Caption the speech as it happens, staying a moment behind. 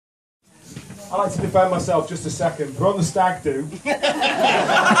I like to defend myself just a second. We're on the stag do.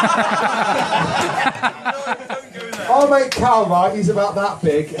 Our mate Cal, right, he's about that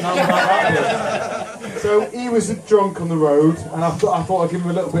big, and I'm about that big. So he was drunk on the road, and I thought I'd give him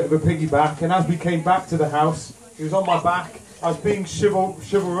a little bit of a piggyback, and as we came back to the house, he was on my back. I was being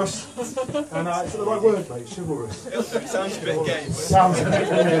chivalrous, and it's the right word, mate, chivalrous. It sounds a bit gay. Sounds a bit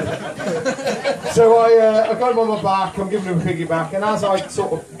weird. So I got him on my back, I'm giving him a piggyback, and as I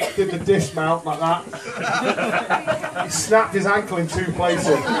sort of did the dismount like that, he snapped his ankle in 2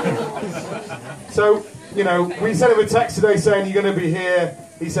 places. So, you know, we sent him a text today saying, you're going to be here.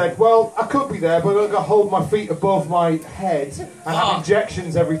 He said, well, I could be there, but I've got to hold my feet above my head and have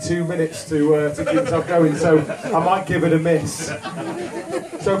injections every 2 minutes to keep myself going, so I might give it a miss.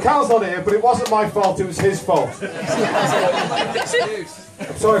 So Cal's not here, but it wasn't my fault, it was his fault. I'm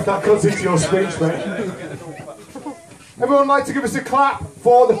sorry if that cuts into your speech, mate. Everyone like to give us a clap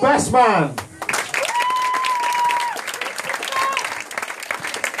for the best man.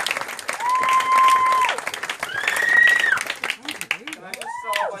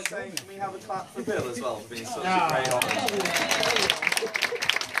 Can we have a clap for Bill as well for being such a great honour?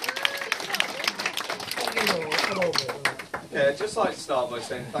 Yeah, I'd just like to start by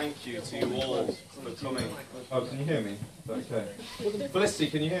saying thank you to you all for coming. Oh, can you hear me? Okay. Felicity,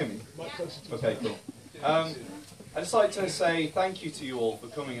 can you hear me? Okay, cool. I'd just like to say thank you to you all for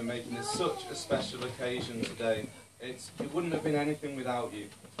coming and making this such a special occasion today. It wouldn't have been anything without you,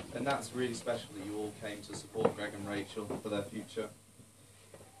 and that's really special that you all came to support Greg and Rachel for their future.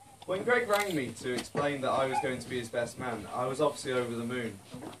 When Greg rang me to explain that I was going to be his best man, I was obviously over the moon.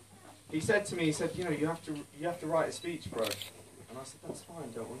 He said to me, he said, you know, you have to write a speech, bro. And I said, that's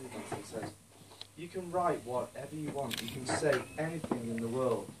fine, don't worry about it. He said, you can write whatever you want, you can say anything in the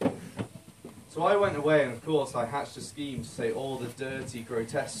world. So I went away and of course I hatched a scheme to say all the dirty,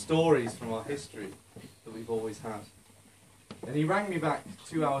 grotesque stories from our history that we've always had. And he rang me back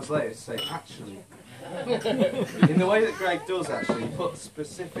 2 hours later to say, actually, in the way that Greg does actually, he put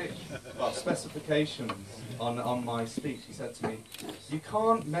specific specifications on my speech. He said to me, you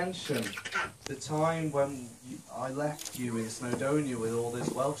can't mention the time when I left you in Snowdonia with all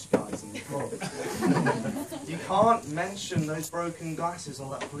those Welsh guys in the pub. You can't mention those broken glasses on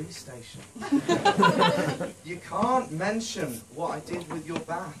that police station. You can't mention what I did with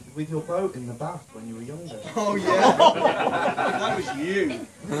your boat in the bath when you were younger. Oh yeah, that was you.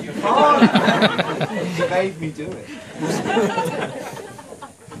 You can't. You made me do it.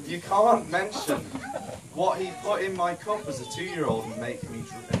 You can't mention what he put in my cup as a 2-year-old and made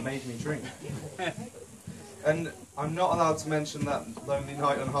me drink. And I'm not allowed to mention that lonely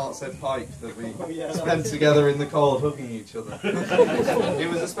night on Hartshead Pike that we spent together in the cold hugging each other. It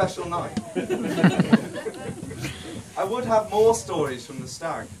was a special night. I would have more stories from the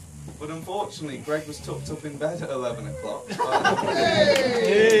stag, but unfortunately Greg was tucked up in bed at 11 o'clock.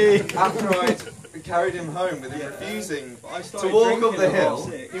 After I'd carried him home with him refusing to walk up the hill.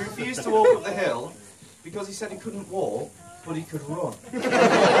 He refused to walk up the hill because he said he couldn't walk, but he could run.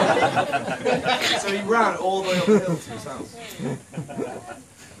 So he ran all the way up the hill to his house.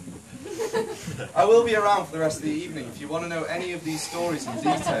 I will be around for the rest of the evening if you want to know any of these stories in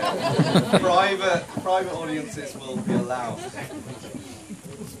detail. Private audiences will be allowed.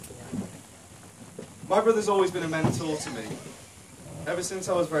 My brother's always been a mentor to me. Ever since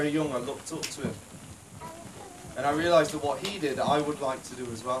I was very young, I looked up to him. And I realised that what he did, I would like to do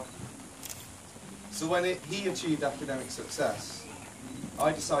as well. So when he achieved academic success,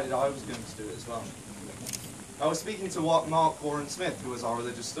 I decided I was going to do it as well. I was speaking to Mark Warren Smith, who was our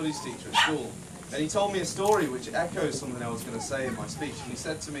religious studies teacher at school, and he told me a story which echoes something I was going to say in my speech. And he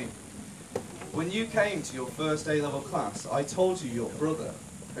said to me, when you came to your first A-level class, I told you your brother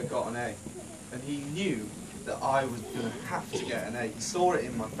had got an A, and he knew that I was going to have to get an A. He saw it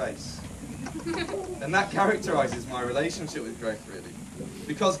in my face. And that characterises my relationship with Greg, really.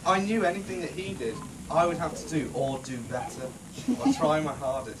 Because I knew anything that he did, I would have to do, or do better, or try my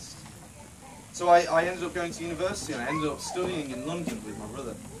hardest. So I ended up going to university, and I ended up studying in London with my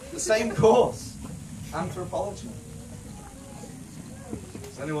brother. The same course, anthropology.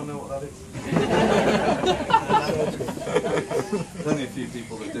 Does anyone know what that is? There's only a few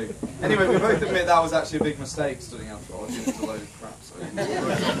people that do. Anyway, we both admit that was actually a big mistake, studying anthropology. It's a load of crap.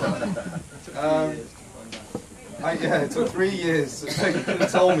 Yeah, it took 3 years. So you could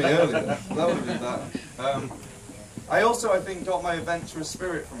have told me earlier. That would have been bad. I also, I think, got my adventurous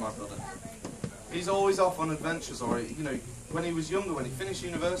spirit from my brother. He's always off on adventures, or, you know, when he was younger, when he finished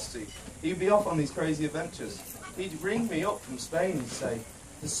university, he'd be off on these crazy adventures. He'd ring me up from Spain and say,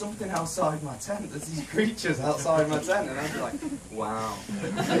 there's something outside my tent. There's these creatures outside my tent. And I'm like, wow.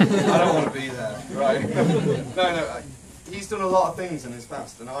 I don't want to be there, right? No, he's done a lot of things in his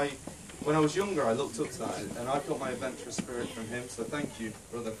past. And when I was younger, I looked up to that. And I've got my adventurous spirit from him. So thank you,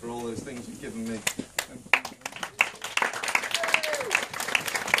 brother, for all those things you've given me.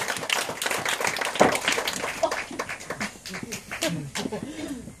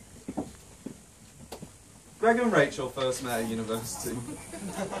 Greg and Rachel first met at university.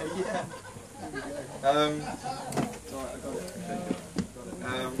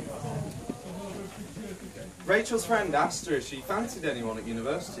 Rachel's friend asked her if she fancied anyone at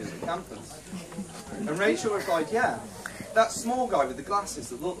university as a campus. And Rachel replied, yeah, that small guy with the glasses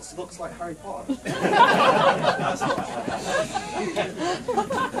that looks like Harry Potter.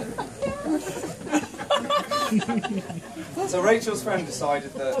 So Rachel's friend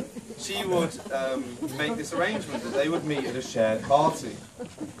decided that she would make this arrangement that they would meet at a shared party.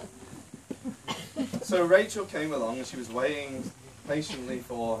 So Rachel came along and she was waiting patiently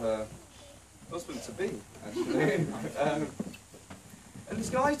for her husband-to-be, actually. And this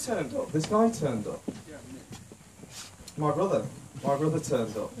guy turned up. My brother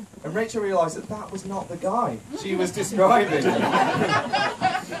turned up. And Rachel realised that that was not the guy she was describing.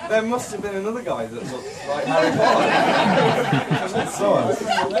 There must have been another guy that looked like Harry Potter.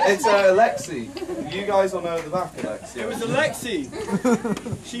 It's Alexi. You guys all know at the back, Alexi. It was Alexi.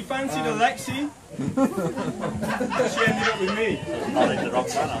 She fancied Alexi. She ended up with me.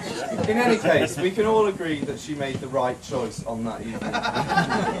 In any case, we can all agree that she made the right choice on that evening.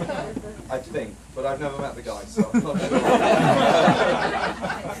 I think, but I've never met the guy, so I'm not sure.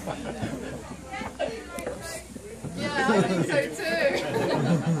 Yeah, I think so too.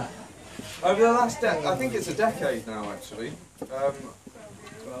 Over the last I think it's a decade now, actually.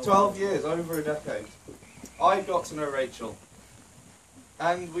 12 years, over a decade. I've got to know Rachel.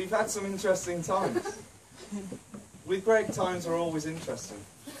 And we've had some interesting times. With Greg, times are always interesting.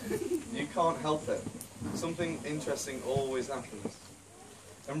 You can't help it. Something interesting always happens.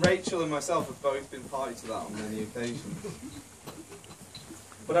 And Rachel and myself have both been party to that on many occasions.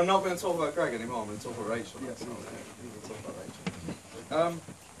 But I'm not going to talk about Greg anymore, I'm going to talk about Rachel. Yes, I'm going to talk about Rachel.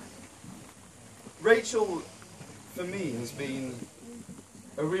 Rachel, for me, has been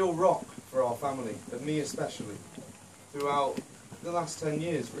a real rock for our family, and me especially, throughout the last 10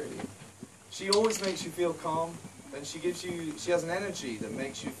 years, really. She always makes you feel calm, and she has an energy that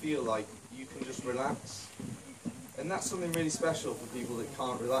makes you feel like you can just relax. And that's something really special for people that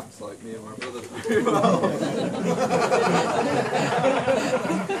can't relax, like me and my brother very well.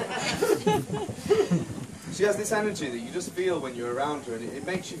 She has this energy that you just feel when you're around her, and it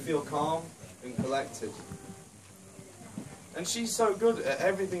makes you feel calm and collected. And she's so good at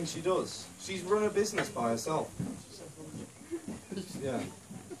everything she does. She's run a business by herself. Yeah.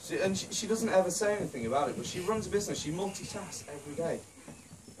 She doesn't ever say anything about it, but she runs a business. She multitasks every day.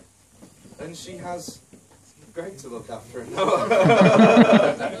 And she has Greg to look after.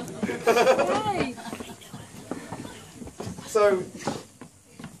 So,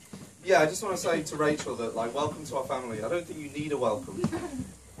 yeah, I just want to say to Rachel that, like, welcome to our family. I don't think you need a welcome,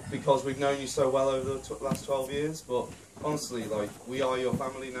 because we've known you so well over the last 12 years, but honestly, like, we are your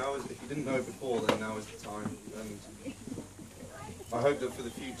family now. If you didn't know before, then now is the time. And I hope that for the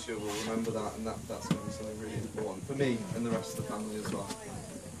future we'll remember that, and that's going to be something really important for me and the rest of the family as well.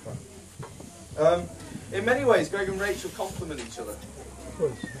 In many ways, Greg and Rachel complement each other.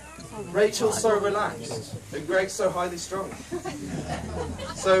 Rachel's so relaxed, and Greg's so highly strung.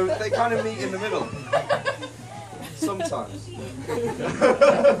 So they kind of meet in the middle. Sometimes.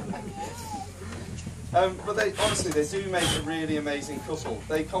 But honestly, they do make a really amazing couple.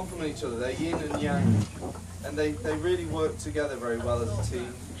 They complement each other, they're yin and yang, and they really work together very well as a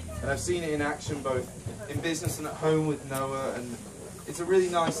team. And I've seen it in action both in business and at home with Noah, and it's a really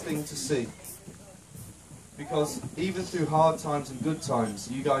nice thing to see. Because even through hard times and good times,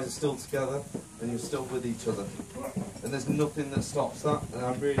 you guys are still together and you're still with each other. And there's nothing that stops that. And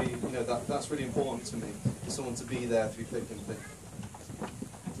I'm really, that's really important to me, for someone to be there through thick and thin.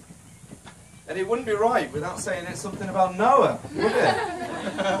 And it wouldn't be right without saying it's something about Noah, would it?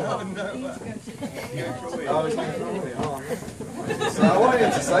 Oh, Noah. Oh, he's going through it. Oh, no. So I wanted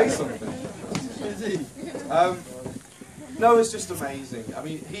him to say something. Is he? Noah's just amazing. I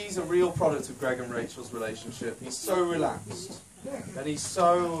mean, he's a real product of Greg and Rachel's relationship. He's so relaxed. And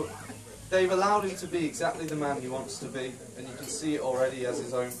they've allowed him to be exactly the man he wants to be. And you can see it already as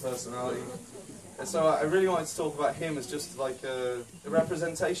his own personality. And so I really wanted to talk about him as just like a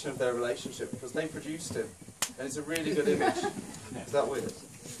representation of their relationship, because they produced him. And it's a really good image. Is that weird?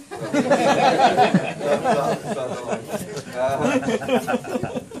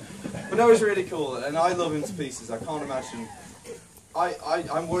 Noah's really cool, and I love him to pieces. I can't imagine.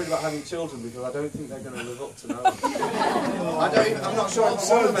 I'm worried about having children because I don't think they're going to live up to Noah. I'm not sure if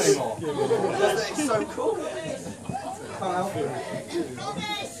I want them anymore. He's so cool. Can't help it.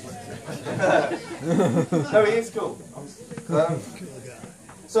 No, he is cool.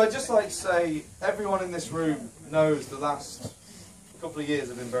 So I'd just like to say, everyone in this room knows the last couple of years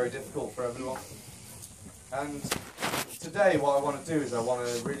have been very difficult for everyone. And today what I want to do is I want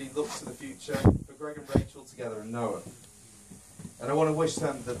to really look to the future for Greg and Rachel together and Noah. And I want to wish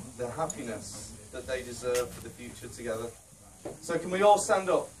them the happiness that they deserve for the future together. So can we all stand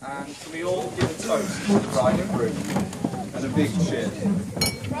up and can we all give a toast to the bride and groom? And a big cheer.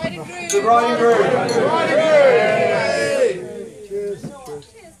 Bride and groom. The bride and groom. The bride and groom. Cheers.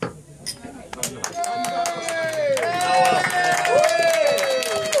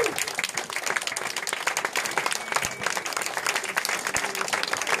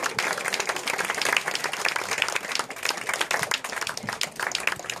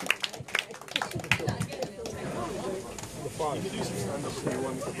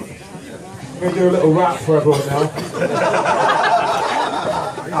 I'm going to do a little rap for everyone now.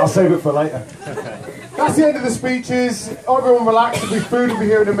 I'll save it for later. That's the end of the speeches. Everyone relax, there'll be food, we'll be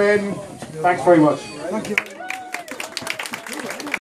here in a minute. Thanks very much. Thank you.